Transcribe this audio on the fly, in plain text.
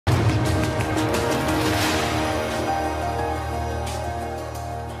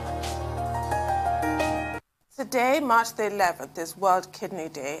Today, March the 11th, is World Kidney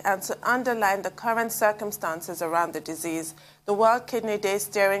Day, and to underline the current circumstances around the disease, the World Kidney Day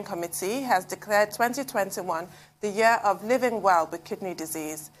Steering Committee has declared 2021 the year of living well with kidney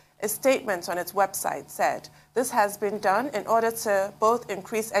disease. A statement on its website said, this has been done in order to both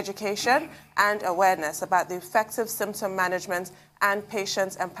increase education and awareness about the effective symptom management and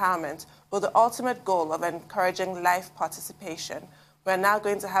patient empowerment, with the ultimate goal of encouraging life participation. We're now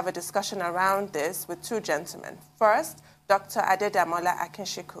going to have a discussion around this with two gentlemen. First, Dr. Adedamola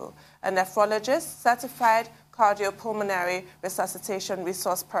Akinshiku, a nephrologist, certified cardiopulmonary resuscitation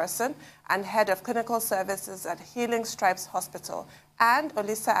resource person, and head of clinical services at Healing Stripes Hospital, and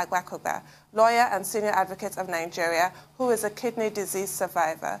Olisa Agbakoba, lawyer and senior advocate of Nigeria, who is a kidney disease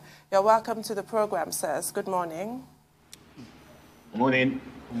survivor. You're welcome to the program, sirs. Good morning. Good morning.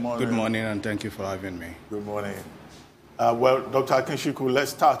 Good morning. Good morning, and thank you for having me. Good morning. Well, Dr. Akinshiku,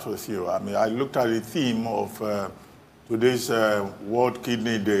 let's start with you. I mean, I looked at the theme of today's World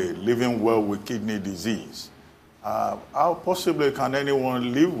Kidney Day, living well with kidney disease. How possibly can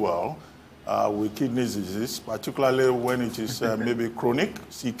anyone live well with kidney disease, particularly when it is maybe chronic,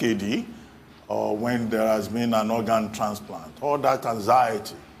 CKD, or when there has been an organ transplant? All that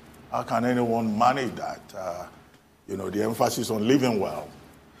anxiety, how can anyone manage that? The emphasis on living well.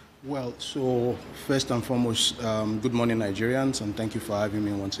 Well, so first and foremost, good morning, Nigerians, and thank you for having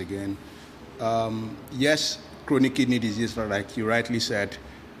me once again. Yes, chronic kidney disease, like you rightly said,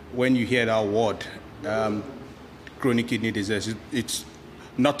 when you hear that word, chronic kidney disease, it's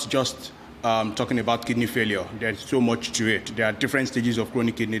not just talking about kidney failure. There's so much to it. There are different stages of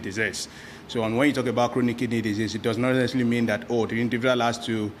chronic kidney disease. So when you talk about chronic kidney disease, it does not necessarily mean that, the individual has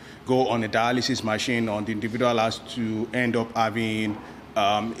to go on a dialysis machine, or the individual has to end up having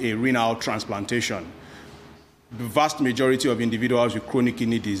a renal transplantation. The vast majority of individuals with chronic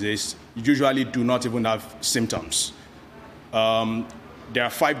kidney disease usually do not even have symptoms. There are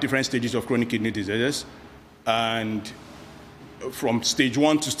 5 different stages of chronic kidney diseases, and from stage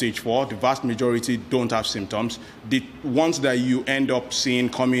 1 to stage 4, the vast majority don't have symptoms. The ones that you end up seeing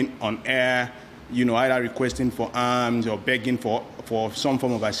coming on air, either requesting for alms or begging for some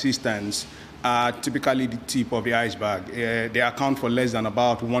form of assistance, are typically the tip of the iceberg. They account for less than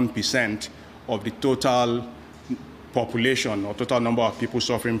about 1% of the total population or total number of people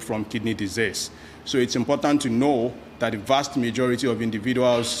suffering from kidney disease. So it's important to know that the vast majority of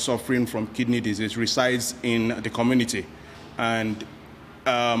individuals suffering from kidney disease resides in the community. And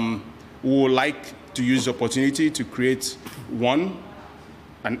we would like to use the opportunity to create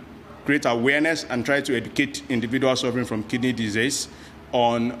awareness and try to educate individuals suffering from kidney disease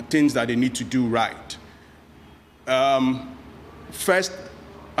on things that they need to do right. First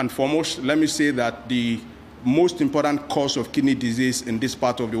and foremost, let me say that the most important cause of kidney disease in this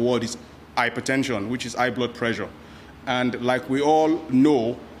part of the world is hypertension, which is high blood pressure. And like we all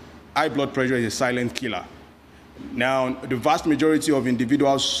know, high blood pressure is a silent killer. Now, the vast majority of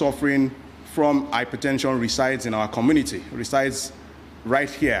individuals suffering from hypertension resides in our community, resides right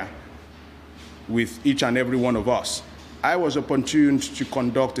here with each and every one of us. I was opportuned to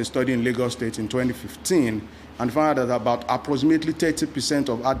conduct a study in Lagos State in 2015 and found out that about approximately 30%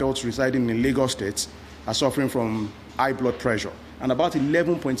 of adults residing in Lagos State are suffering from high blood pressure, and about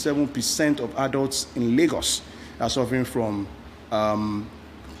 11.7% of adults in Lagos are suffering from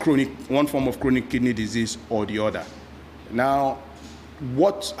one form of chronic kidney disease or the other. Now,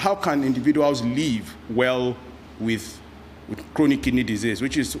 how can individuals live well with chronic kidney disease,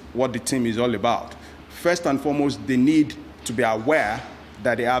 which is what the team is all about? First and foremost, they need to be aware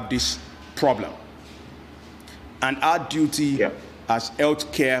that they have this problem. And our duty as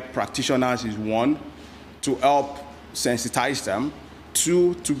healthcare practitioners is 1, to help sensitize them,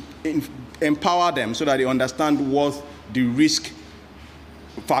 2, to empower them so that they understand what the risk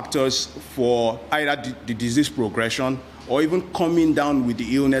factors for either the disease progression or even coming down with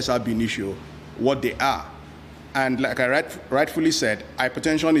the illness ab initio, what they are. And like I rightfully said,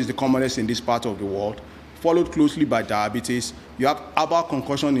 hypertension is the commonest in this part of the world, followed closely by diabetes. You have herbal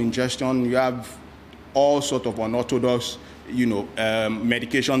concussion ingestion. You have all sorts of unorthodox,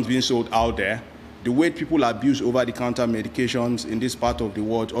 medications being sold out there. The way people abuse over-the-counter medications in this part of the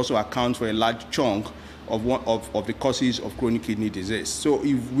world also accounts for a large chunk of the causes of chronic kidney disease. So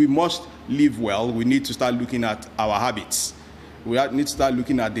if we must live well, we need to start looking at our habits. We need to start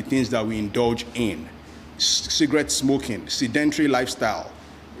looking at the things that we indulge in. Cigarette smoking, sedentary lifestyle.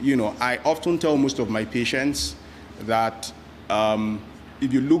 I often tell most of my patients that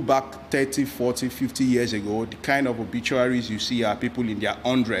if you look back 30, 40, 50 years ago, the kind of obituaries you see are people in their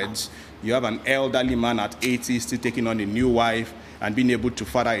hundreds. You have an elderly man at 80 still taking on a new wife and being able to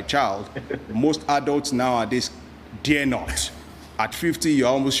father a child. Most adults nowadays dare not. At 50, you're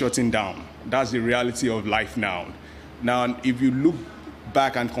almost shutting down. That's the reality of life now. Now, if you look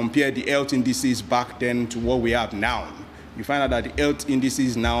back and compare the health indices back then to what we have now, you find out that the health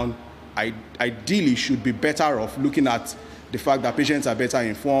indices now ideally should be better off looking at the fact that patients are better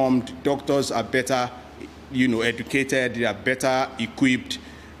informed, doctors are better, educated, they are better equipped,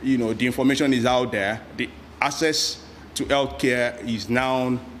 the information is out there, the access to healthcare is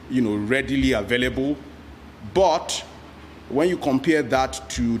now, readily available. But when you compare that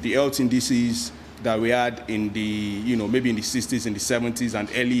to the health indices that we had in the, maybe in the 60s, in the 70s, and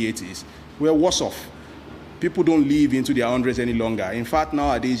early 80s, we're worse off. People don't live into their hundreds any longer. In fact,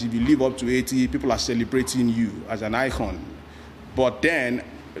 nowadays, if you live up to 80, people are celebrating you as an icon. But then,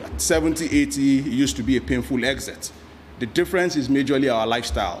 at 70, 80, it used to be a painful exit. The difference is majorly our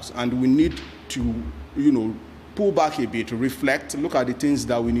lifestyles, and we need to, pull back a bit, reflect, look at the things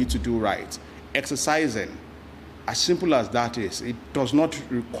that we need to do right. Exercising, as simple as that is, it does not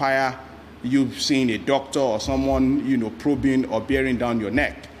require you seeing a doctor or someone, probing or bearing down your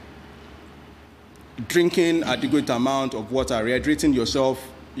neck. Drinking adequate amount of water, rehydrating yourself,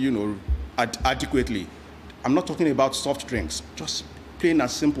 adequately. I'm not talking about soft drinks, just plain and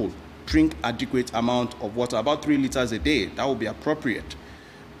simple. Drink adequate amount of water, about 3 liters a day. That would be appropriate.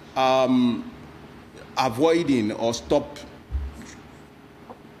 Avoiding or stop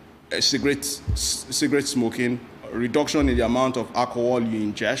cigarette smoking, reduction in the amount of alcohol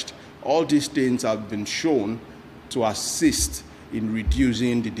you ingest. All these things have been shown to assist in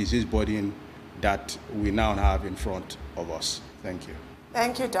reducing the disease burden that we now have in front of us. Thank you.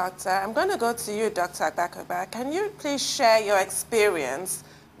 Thank you, Doctor. I'm going to go to you, Dr. Agbakoba. Can you please share your experience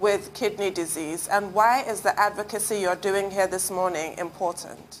with kidney disease, and why is the advocacy you're doing here this morning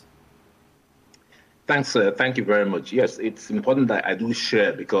important? Thanks, thank you very much. Yes, it's important that I do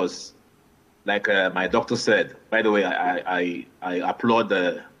share because, like my doctor said, by the way, I applaud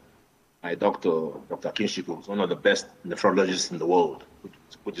my doctor, Dr. Kinshiku, who's one of the best nephrologists in the world,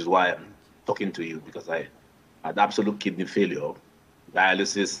 which is why I'm talking to you, because I had absolute kidney failure,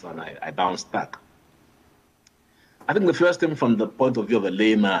 dialysis, and I bounced back. I think the first thing from the point of view of a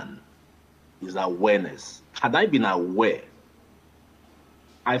layman is awareness. Had I been aware,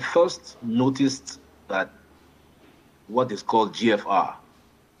 I first noticed that what is called GFR,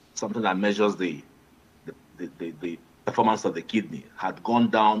 something that measures the performance of the kidney, had gone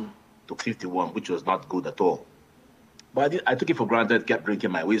down to 51, which was not good at all. But I took it for granted, kept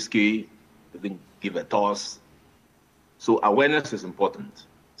drinking my whiskey, didn't give a toss. So awareness is important.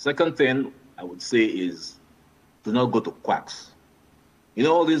 Second thing I would say is do not go to quacks. You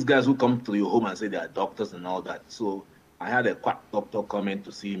know all these guys who come to your home and say they are doctors and all that. So I had a quack doctor come in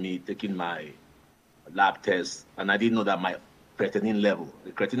to see me, taking my lab test, and I didn't know that my creatinine level,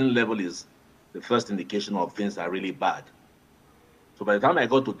 the creatinine level is the first indication of things are really bad. So by the time I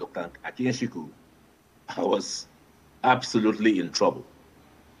got to Dr. Akinshiku, I was absolutely in trouble.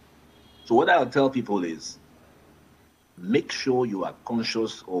 So what I'll tell people is, make sure you are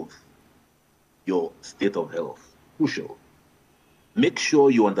conscious of your state of health. Crucial. Make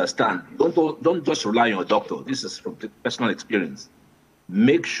sure you understand. Don't just rely on your doctor. This is from personal experience.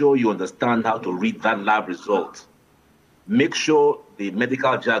 Make sure you understand how to read that lab result. Make sure the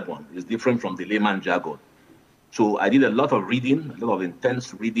medical jargon is different from the layman jargon. So I did a lot of reading, a lot of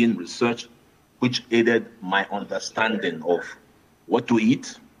intense reading, research, which aided my understanding of what to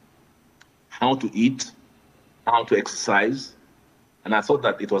eat, how to exercise, and I thought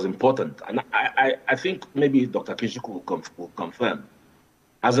that it was important. And I think maybe Dr. Kinshiku will confirm.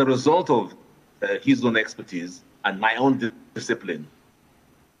 As a result of his own expertise and my own discipline,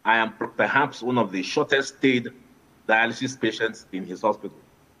 I am perhaps one of the shortest stayed dialysis patients in his hospital,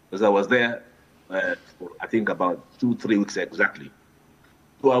 because I was there for, I think, about 2-3 weeks exactly.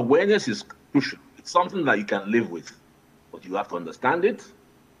 So awareness is crucial. It's something that you can live with, but you have to understand it.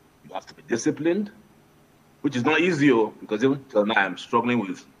 You have to be disciplined, which is not easy, because even till now I'm struggling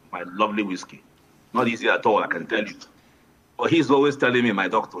with my lovely whiskey. Not easy at all, I can tell you. But he's always telling me, my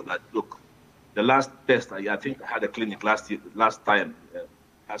doctor, that look, the last test, I think I had a clinic last time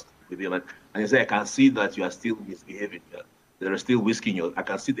with him, and he said, I can see that you are still misbehaving. There is still whiskey in your, I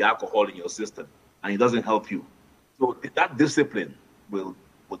can see the alcohol in your system, and it doesn't help you. So that discipline would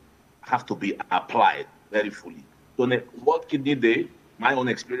have to be applied very fully. So on World Kidney Day, my own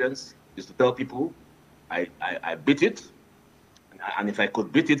experience is to tell people, I beat it, and if I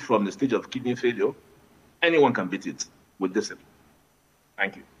could beat it from the stage of kidney failure, anyone can beat it with discipline.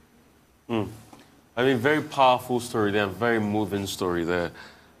 Thank you. I mean, very powerful story there, very moving story there.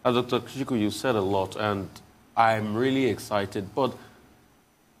 Dr. Kinshiku, you said a lot, and I'm really excited. But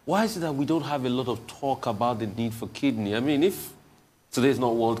why is it that we don't have a lot of talk about the need for kidney? I mean, if today's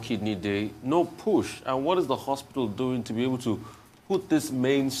not World Kidney Day, no push. And what is the hospital doing to be able to put this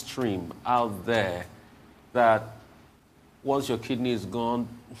mainstream out there that once your kidney is gone,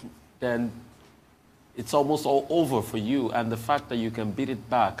 then it's almost all over for you, and the fact that you can beat it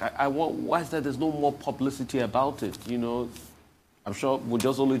back. Why is that there's no more publicity about it? You know, I'm sure we'll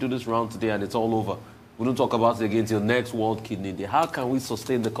just only do this round today and it's all over. We don't talk about it again till next World Kidney Day. How can we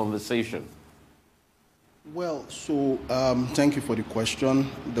sustain the conversation? Well, so thank you for the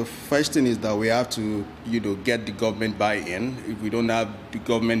question. The first thing is that we have to, get the government buy-in. If we don't have the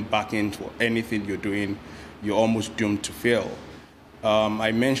government backing for anything you're doing, you're almost doomed to fail.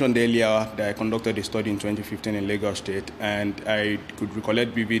 I mentioned earlier that I conducted a study in 2015 in Lagos State, and I could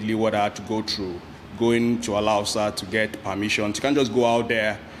recollect vividly what I had to go through, going to Olisa to get permission. You can't just go out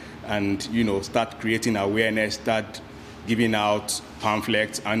there and, start creating awareness, start giving out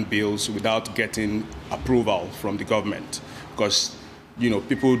pamphlets and bills without getting approval from the government. Because,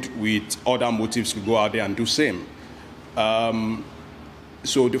 people with other motives could go out there and do same.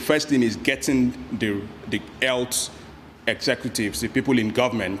 So the first thing is getting the health executives, the people in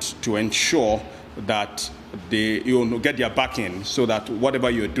government, to ensure that they get their backing so that whatever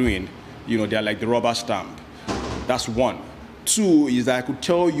you're doing, they're like the rubber stamp. That's one. Two is that I could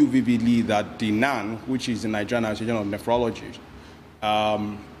tell you vividly that the NAN, which is the Nigerian Association of Nephrology,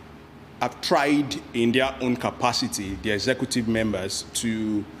 have tried in their own capacity, the executive members,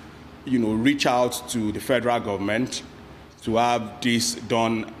 to reach out to the federal government to have this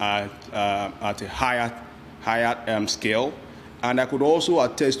done at a higher scale. And I could also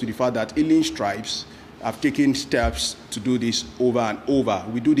attest to the fact that Healing Stripes have taken steps to do this over and over.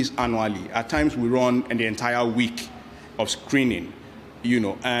 We do this annually. At times we run an entire week of screening,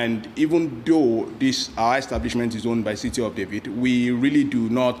 and even though our establishment is owned by City of David, we really do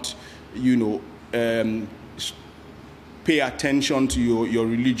not, pay attention to your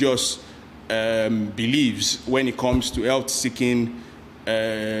religious beliefs when it comes to health seeking,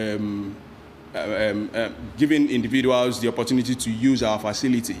 giving individuals the opportunity to use our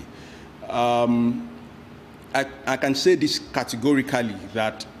facility. I can say this categorically,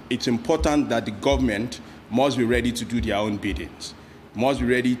 that it's important that the government must be ready to do their own biddings, must be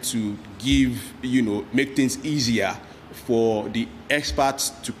ready to give, make things easier for the experts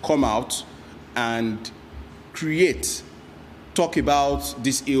to come out and talk about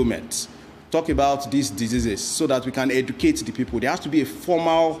these ailments, talk about these diseases, so that we can educate the people. There has to be a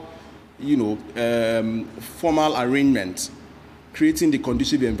formal, formal arrangement, creating the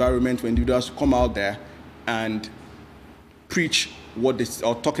conducive environment for individuals to come out there and preach or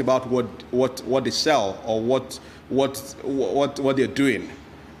talk about what they sell or what they're doing.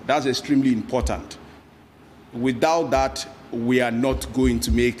 That's extremely important. Without that, we are not going to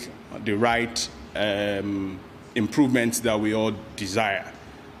make the right improvements that we all desire.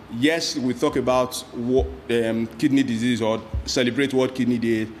 Yes, we talk about kidney disease or celebrate World Kidney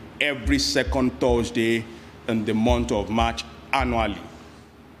Day every second Thursday in the month of March annually.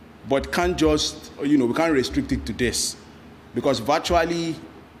 But can't just, we can't restrict it to this, because virtually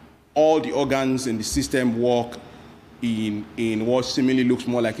all the organs in the system work in what seemingly looks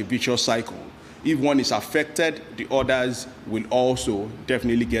more like a vicious cycle. If one is affected, the others will also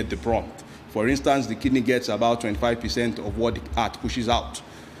definitely get the brunt. For instance, the kidney gets about 25% of what the heart pushes out.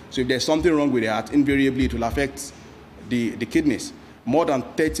 So if there's something wrong with the heart, invariably it will affect the kidneys. More than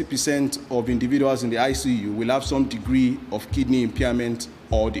 30% of individuals in the ICU will have some degree of kidney impairment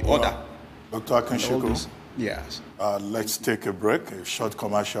or the other. Dr. Akinshiku, yes. Let's take a break, a short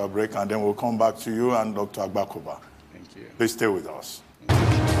commercial break, and then we'll come back to you and Dr. Agbakoba. Thank you. Please stay with us.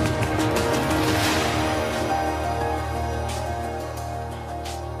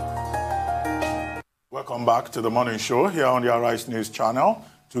 Welcome back to the morning show here on the Arise News channel.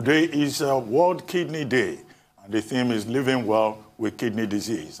 Today is World Kidney Day, and the theme is Living Well with Kidney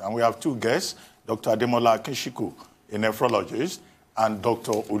Disease. And we have two guests, Dr. Ademola Akinshiku, a nephrologist, and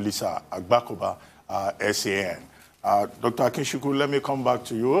Dr. Olisa Agbakoba, SAN. Dr. Akinshiku, let me come back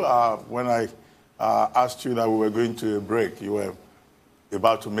to you. When I asked you that we were going to a break, you were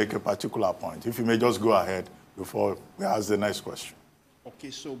about to make a particular point. If you may just go ahead before we ask the next question.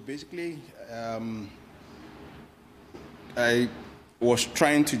 Okay, so basically, I was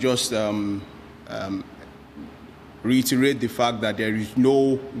trying to just reiterate the fact that there is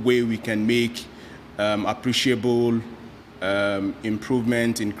no way we can make appreciable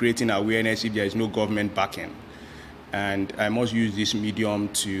improvement in creating awareness if there is no government backing. And I must use this medium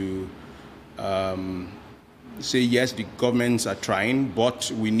to say, yes, the governments are trying, but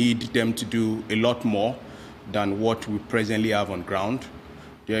we need them to do a lot more than what we presently have on ground.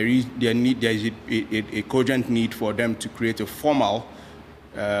 there is a cogent need for them to create a formal,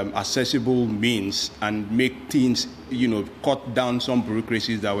 accessible means and make things, cut down some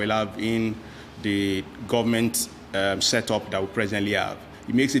bureaucracies that we'll have in the government setup that we presently have.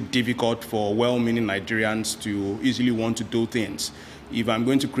 It makes it difficult for well-meaning Nigerians to easily want to do things. If I'm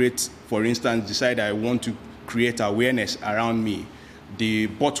going to create, for instance, decide I want to create awareness around me, the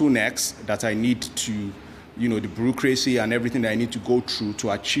bottlenecks that I need to, the bureaucracy and everything that I need to go through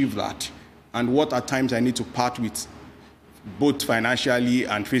to achieve that, and what at times I need to part with, both financially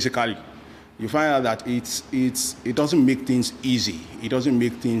and physically, you find out that it doesn't make things easy. It doesn't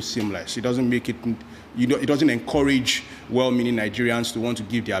make things seamless. It doesn't make it, it doesn't encourage well-meaning Nigerians to want to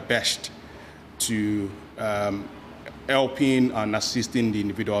give their best to helping and assisting the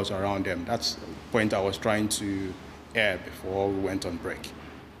individuals around them. That's the point I was trying to air before we went on break.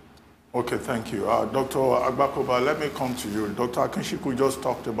 Okay, thank you. Dr. Agbakoba, let me come to you. Dr. Akinshiku just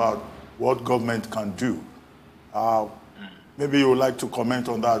talked about what government can do. Maybe you would like to comment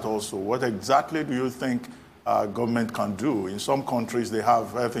on that also. What exactly do you think government can do? In some countries, they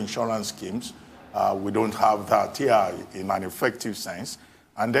have health insurance schemes. We don't have that here in an effective sense.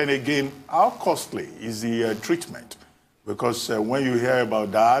 And then again, how costly is the treatment? Because when you hear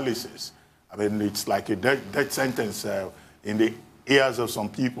about dialysis, I mean, it's like a death sentence in the ears of some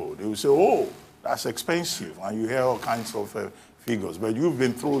people. They will say, oh, that's expensive. And you hear all kinds of figures. But you've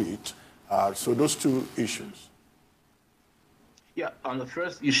been through it. So those two issues. Yeah, on the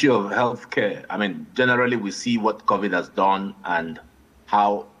first issue of healthcare, I mean, generally we see what COVID has done and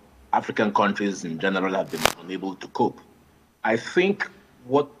how African countries in general have been unable to cope. I think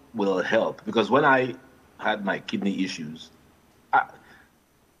what will help, because when I had my kidney issues,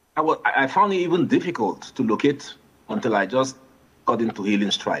 I found it even difficult to locate until I just got into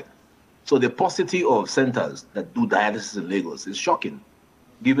Healing Strike. So the paucity of centers that do dialysis in Lagos is shocking,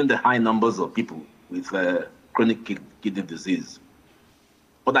 given the high numbers of people with chronic kidney disease.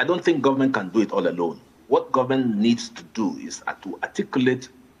 But I don't think government can do it all alone. What government needs to do is to articulate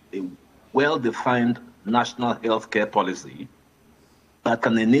a well-defined national healthcare policy that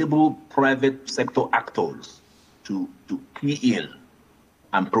can enable private sector actors to key in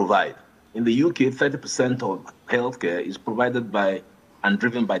and provide. In the UK, 30% of healthcare is provided by and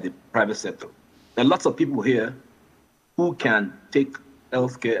driven by the private sector. There are lots of people here who can take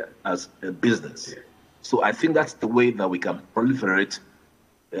healthcare as a business. So I think that's the way that we can proliferate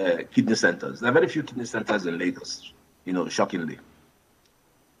kidney centers. There are very few kidney centers in Lagos, shockingly.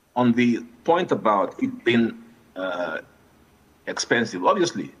 On the point about it being expensive,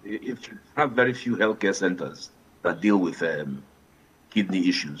 obviously, if you have very few healthcare centers that deal with kidney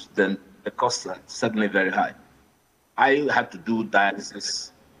issues, then the costs are certainly very high. I had to do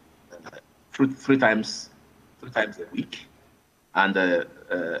dialysis three times a week, and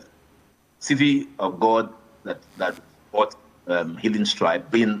City of God that bought Healing Stripe,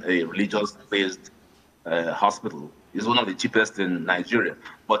 being a religious-based hospital, is one of the cheapest in Nigeria.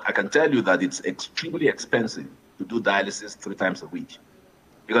 But I can tell you that it's extremely expensive to do dialysis 3 times a week,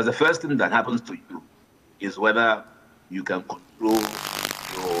 because the first thing that happens to you is whether you can control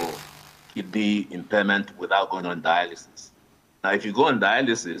your kidney impairment without going on dialysis. Now, if you go on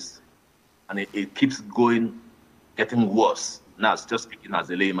dialysis and it keeps getting worse, now it's just speaking as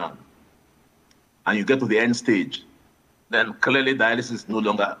a layman, and you get to the end stage, then clearly dialysis is no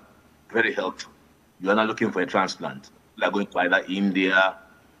longer very helpful. You are not looking for a transplant. You are going to either India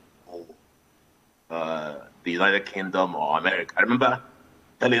or the United Kingdom or America. I remember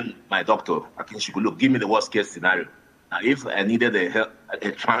telling my doctor, Akinshiku, look, give me the worst case scenario. Now, if I needed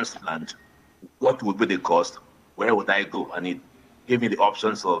a transplant, what would be the cost? Where would I go? And he gave me the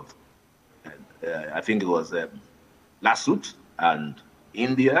options of, I think it was Lasut and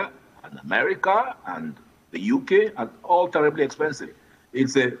India and America and the UK, and all terribly expensive.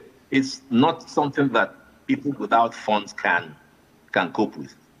 It's not something that people without funds can cope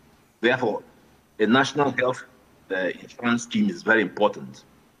with. Therefore, a national health insurance scheme is very important.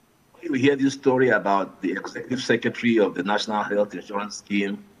 We hear this story about the executive secretary of the National Health Insurance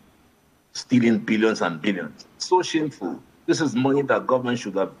Scheme stealing billions and billions. It's so shameful. This is money that government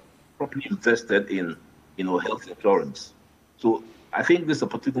should have properly invested in, health insurance. So I think this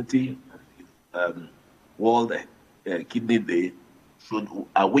opportunity, World Kidney Day, should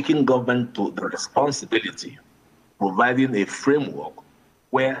awaken government to the responsibility of providing a framework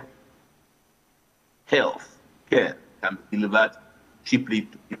where health care can be delivered cheaply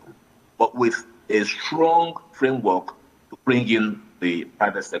to people, but with a strong framework to bring in the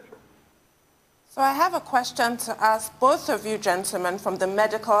private sector. So I have a question to ask both of you gentlemen from the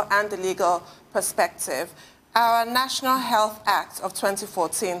medical and the legal perspective. Our National Health Act of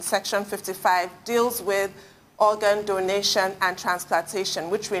 2014, Section 55, deals with organ donation and transplantation,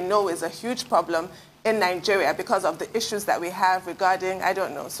 which we know is a huge problem in Nigeria because of the issues that we have regarding, I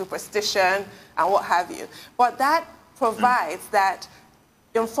don't know, superstition and what have you. But that provides that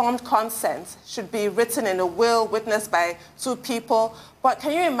informed consent should be written in a will witnessed by two people. But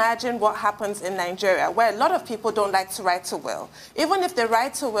can you imagine what happens in Nigeria, where a lot of people don't like to write a will? Even if they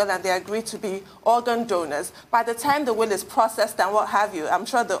write a will and they agree to be organ donors, by the time the will is processed and what have you, I'm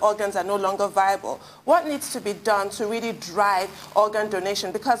sure the organs are no longer viable. What needs to be done to really drive organ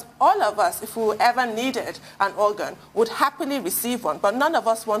donation? Because all of us, if we ever needed an organ, would happily receive one, but none of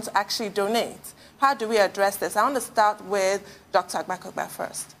us want to actually donate. How do we address this? I want to start with Dr. Agbakoba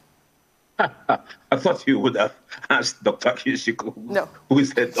first. I thought you would have asked Dr. Kishiku, no. who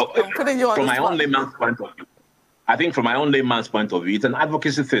is the doctor. From my own layman's point of view, I think from my own layman's point of view, it's an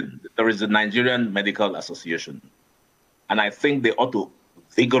advocacy thing. There is a Nigerian Medical Association, and I think they ought to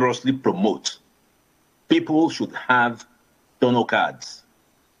vigorously promote people should have donor cards,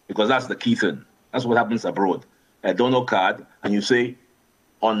 because that's the key thing. That's what happens abroad. A donor card, and you say,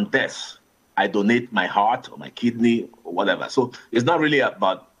 on death, I donate my heart or my kidney or whatever. So it's not really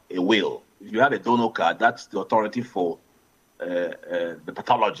about a will. If you have a donor card, that's the authority for the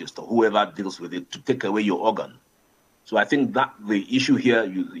pathologist or whoever deals with it to take away your organ. So I think that the issue here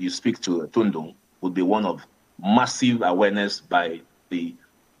you speak to, Tundung, would be one of massive awareness by the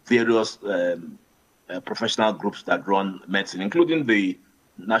various professional groups that run medicine, including the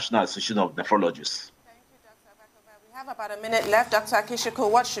National Association of Nephrologists. Thank you, Dr. Agbakoba. We have about a minute left. Dr.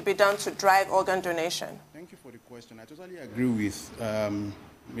 Akishiko, what should be done to drive organ donation? Thank you for the question. I totally agree with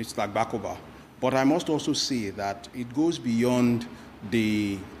Mr. Agbakoba, but I must also say that it goes beyond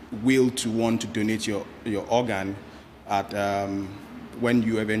the will to want to donate your organ at, when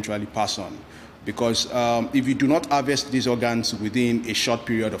you eventually pass on. Because if you do not harvest these organs within a short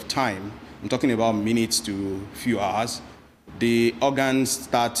period of time, I'm talking about minutes to few hours, the organs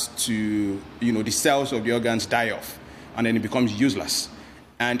start to, the cells of the organs die off, and then it becomes useless.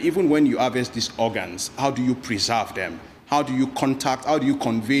 And even when you harvest these organs, how do you preserve them? How do you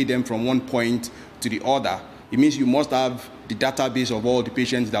convey them from one point to the other? It means you must have the database of all the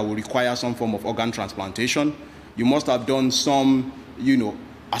patients that will require some form of organ transplantation. You must have done some,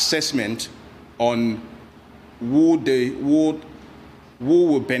 assessment on who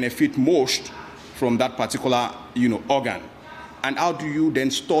will benefit most from that particular, organ. And how do you then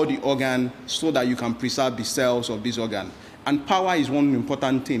store the organ so that you can preserve the cells of this organ? And power is one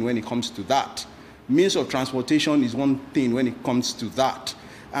important thing when it comes to that. Means of transportation is one thing when it comes to that.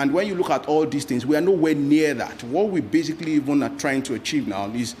 And when you look at all these things, we are nowhere near that. What we basically even are trying to achieve now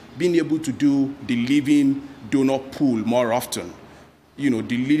is being able to do the living donor pool more often. The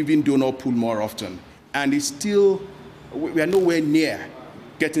living donor pool more often. And it's still, we are nowhere near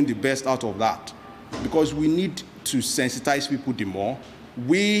getting the best out of that, because we need to sensitize people the more.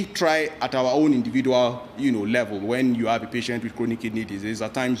 We try at our own individual, level. When you have a patient with chronic kidney disease,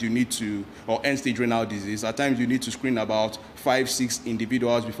 at times you need to, or end-stage renal disease, at times you need to screen about 5-6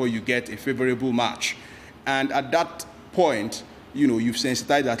 individuals before you get a favorable match. And at that point, you've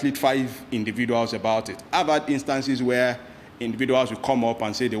sensitized at least 5 individuals about it. I've had instances where individuals will come up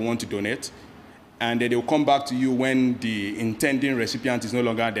and say they want to donate, and then they'll come back to you when the intending recipient is no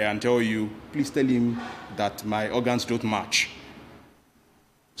longer there and tell you, please tell him that my organs don't match.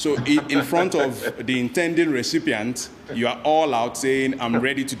 So in front of the intending recipient, you are all out saying, I'm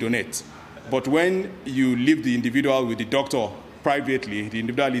ready to donate. But when you leave the individual with the doctor privately, the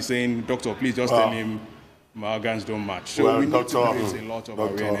individual is saying, doctor, please just tell him my organs don't match. So we need to create a lot of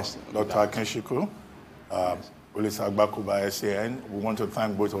awareness. Dr. Akenshiku, Olisa Agbakoba, SAN, we want to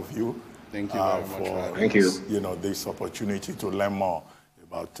thank both of you. Thank you very much. For this opportunity to learn more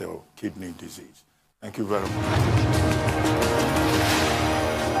about kidney disease. Thank you very much.